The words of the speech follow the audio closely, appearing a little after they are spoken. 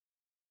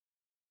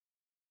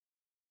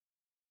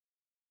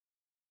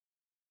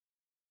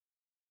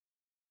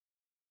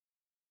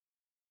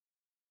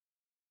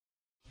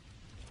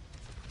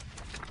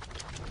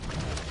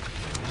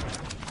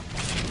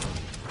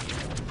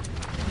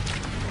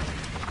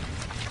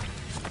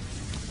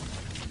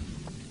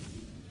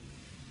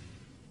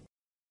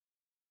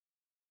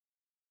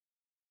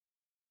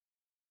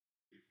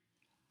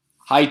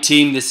Hi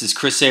team, this is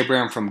Chris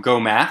Abraham from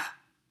GOHmath.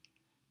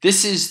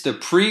 This is the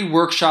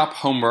pre-workshop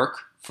homework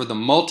for the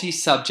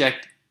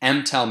multi-subject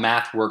MTEL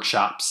math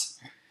workshops.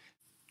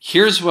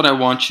 Here's what I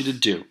want you to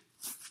do.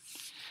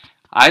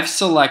 I've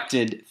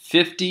selected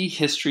 50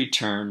 history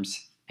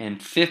terms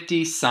and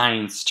 50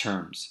 science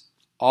terms,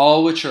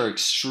 all which are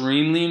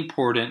extremely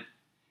important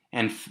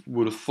and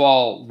would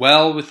fall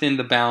well within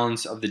the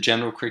bounds of the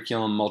general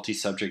curriculum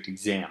multi-subject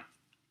exam.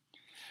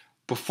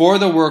 Before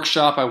the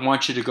workshop, I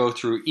want you to go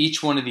through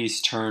each one of these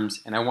terms,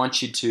 and I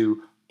want you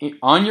to,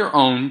 on your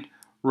own,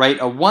 write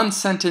a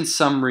one-sentence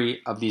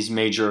summary of these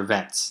major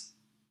events.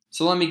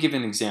 So let me give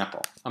an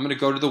example. I'm going to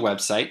go to the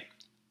website,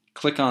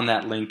 click on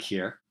that link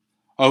here.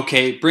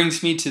 Okay, it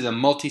brings me to the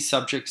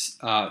multi-subjects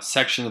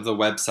section of the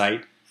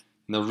website,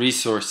 in the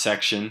resource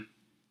section.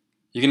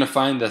 You're going to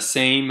find the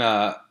same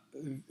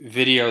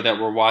video that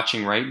we're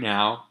watching right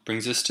now.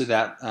 Brings us to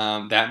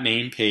that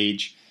main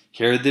page.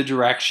 Here are the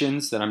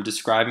directions that I'm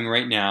describing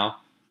right now.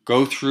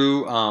 Go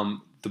through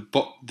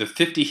the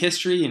 50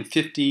 history and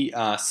 50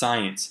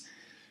 science.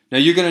 Now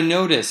you're going to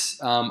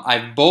notice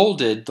I've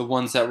bolded the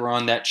ones that were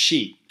on that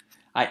sheet.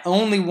 I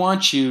only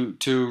want you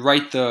to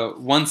write the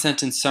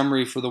one-sentence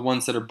summary for the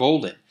ones that are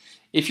bolded.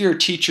 If you're a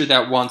teacher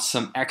that wants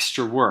some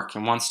extra work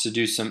and wants to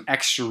do some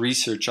extra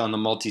research on the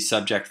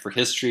multi-subject for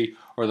history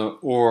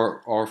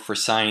or for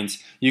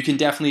science, you can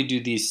definitely do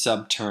these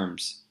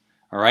sub-terms.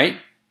 All right?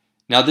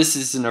 Now this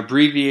is an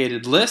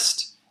abbreviated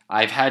list.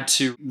 I've had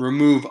to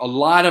remove a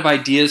lot of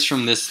ideas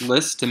from this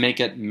list to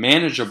make it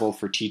manageable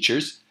for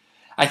teachers.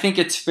 I think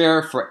it's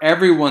fair for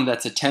everyone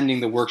that's attending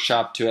the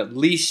workshop to at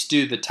least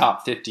do the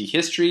top 50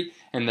 history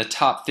and the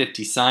top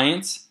 50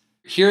 science.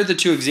 Here are the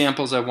two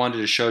examples I wanted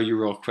to show you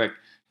real quick.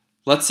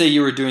 Let's say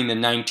you were doing the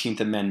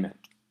 19th Amendment,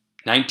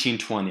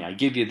 1920. I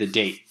give you the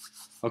date.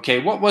 Okay,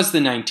 what was the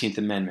 19th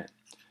Amendment?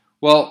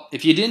 Well,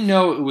 if you didn't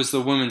know it was the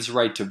women's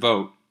right to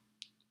vote,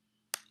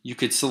 you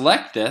could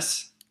select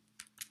this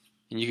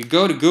and you could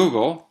go to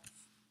Google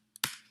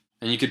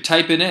and you could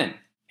type it in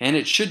and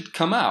it should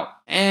come out.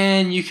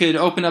 And you could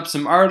open up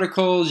some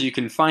articles, you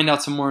can find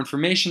out some more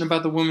information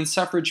about the women's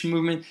suffrage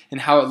movement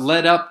and how it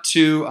led up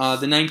to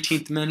the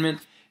 19th Amendment.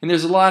 And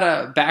there's a lot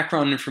of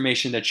background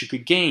information that you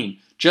could gain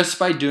just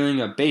by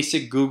doing a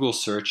basic Google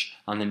search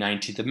on the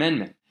 19th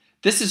Amendment.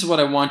 This is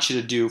what I want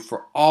you to do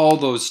for all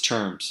those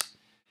terms.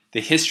 The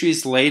history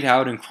is laid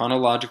out in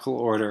chronological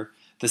order.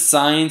 The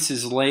science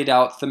is laid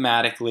out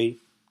thematically.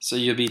 So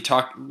you'll be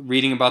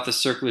reading about the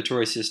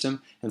circulatory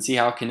system and see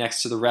how it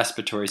connects to the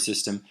respiratory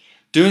system.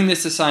 Doing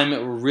this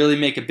assignment will really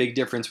make a big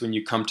difference when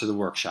you come to the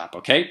workshop,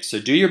 okay? So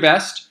do your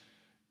best.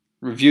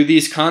 Review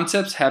these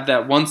concepts. Have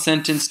that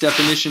one-sentence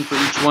definition for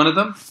each one of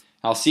them.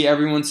 I'll see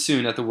everyone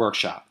soon at the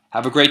workshop.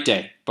 Have a great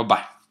day.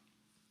 Bye-bye.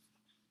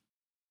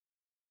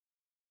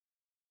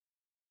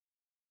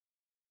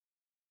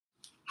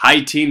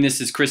 Hi team,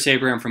 this is Chris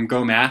Abraham from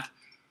GOHmath.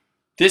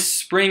 This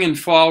spring and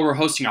fall, we're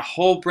hosting a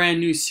whole brand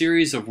new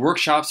series of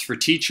workshops for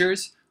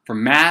teachers for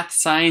math,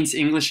 science,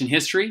 English, and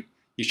history.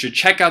 You should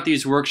check out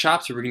these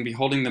workshops. We're going to be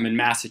holding them in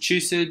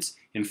Massachusetts,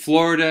 in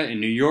Florida, in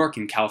New York,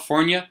 and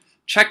California.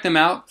 Check them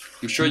out.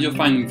 I'm sure you'll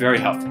find them very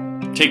helpful.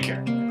 Take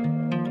care.